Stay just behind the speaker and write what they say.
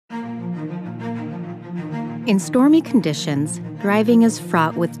In stormy conditions, driving is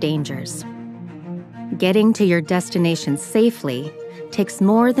fraught with dangers. Getting to your destination safely takes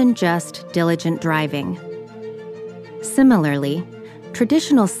more than just diligent driving. Similarly,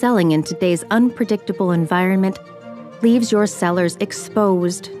 traditional selling in today's unpredictable environment leaves your sellers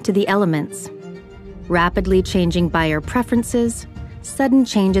exposed to the elements. Rapidly changing buyer preferences, sudden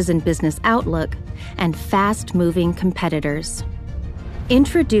changes in business outlook, and fast-moving competitors.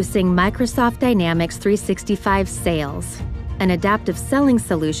 Introducing Microsoft Dynamics 365 Sales, an adaptive selling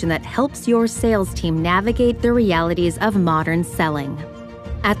solution that helps your sales team navigate the realities of modern selling.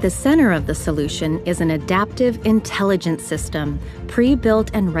 At the center of the solution is an adaptive intelligence system,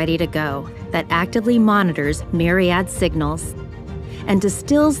 pre-built and ready to go, that actively monitors myriad signals and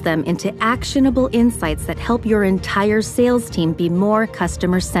distills them into actionable insights that help your entire sales team be more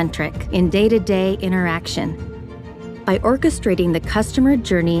customer-centric in day-to-day interaction. By orchestrating the customer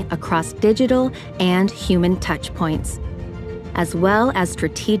journey across digital and human touchpoints, as well as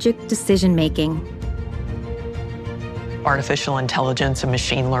strategic decision-making. Artificial intelligence and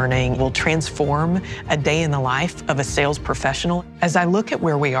machine learning will transform a day in the life of a sales professional. As I look at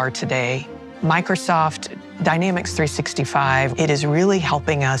where we are today, Microsoft Dynamics 365, it is really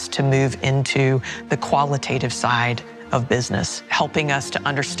helping us to move into the qualitative side of business, helping us to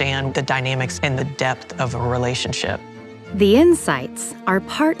understand the dynamics and the depth of a relationship. The insights are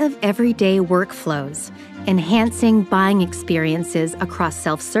part of everyday workflows, enhancing buying experiences across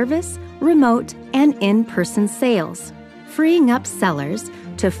self-service, remote, and in-person sales, freeing up sellers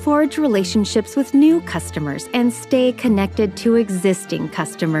to forge relationships with new customers and stay connected to existing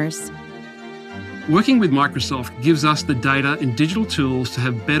customers. Working with Microsoft gives us the data and digital tools to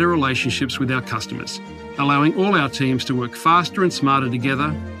have better relationships with our customers, allowing all our teams to work faster and smarter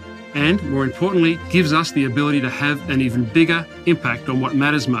together, and, more importantly, gives us the ability to have an even bigger impact on what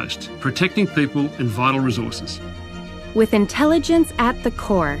matters most, protecting people and vital resources. With intelligence at the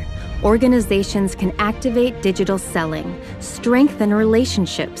core, organizations can activate digital selling, strengthen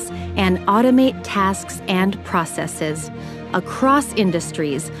relationships, and automate tasks and processes across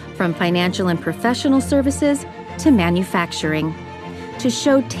industries, from financial and professional services to manufacturing, to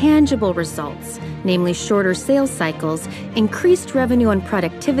show tangible results, namely shorter sales cycles, increased revenue and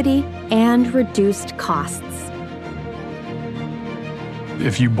productivity, and reduced costs.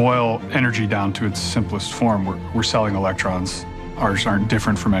 If you boil energy down to its simplest form, we're selling electrons. Ours aren't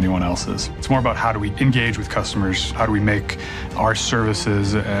different from anyone else's. It's more about how do we engage with customers, how do we make our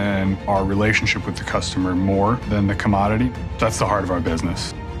services and our relationship with the customer more than the commodity. That's the heart of our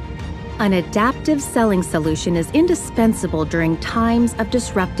business. An adaptive selling solution is indispensable during times of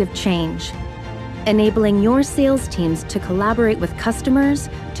disruptive change, enabling your sales teams to collaborate with customers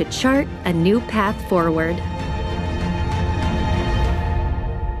to chart a new path forward.